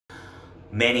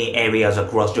Many areas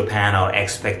across Japan are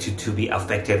expected to be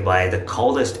affected by the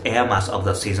coldest air mass of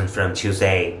the season from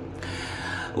Tuesday.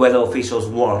 Weather officials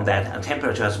warn that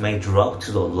temperatures may drop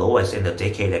to the lowest in the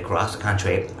decade across the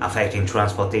country, affecting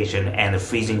transportation and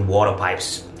freezing water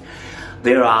pipes.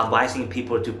 They are advising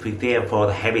people to prepare for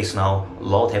the heavy snow,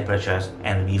 low temperatures,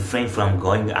 and refrain from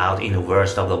going out in the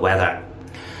worst of the weather.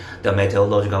 The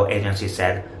meteorological agency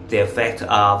said the effect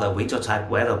of the winter-type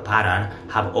weather pattern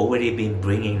have already been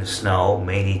bringing snow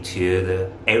mainly to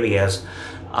the areas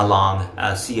along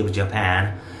the Sea of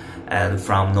Japan and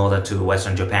from northern to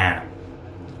western Japan.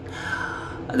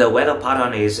 The weather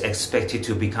pattern is expected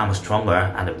to become stronger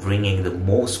and bringing the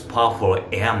most powerful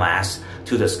air mass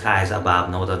to the skies above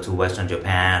northern to western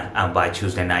Japan by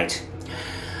Tuesday night.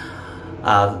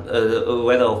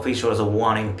 Weather officials are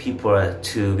warning people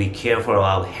to be careful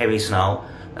about heavy snow,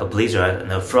 a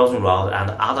blizzard, a frozen road, and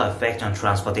other effects on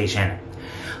transportation.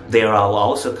 They are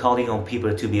also calling on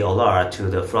people to be alert to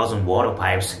the frozen water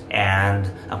pipes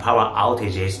and power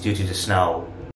outages due to the snow.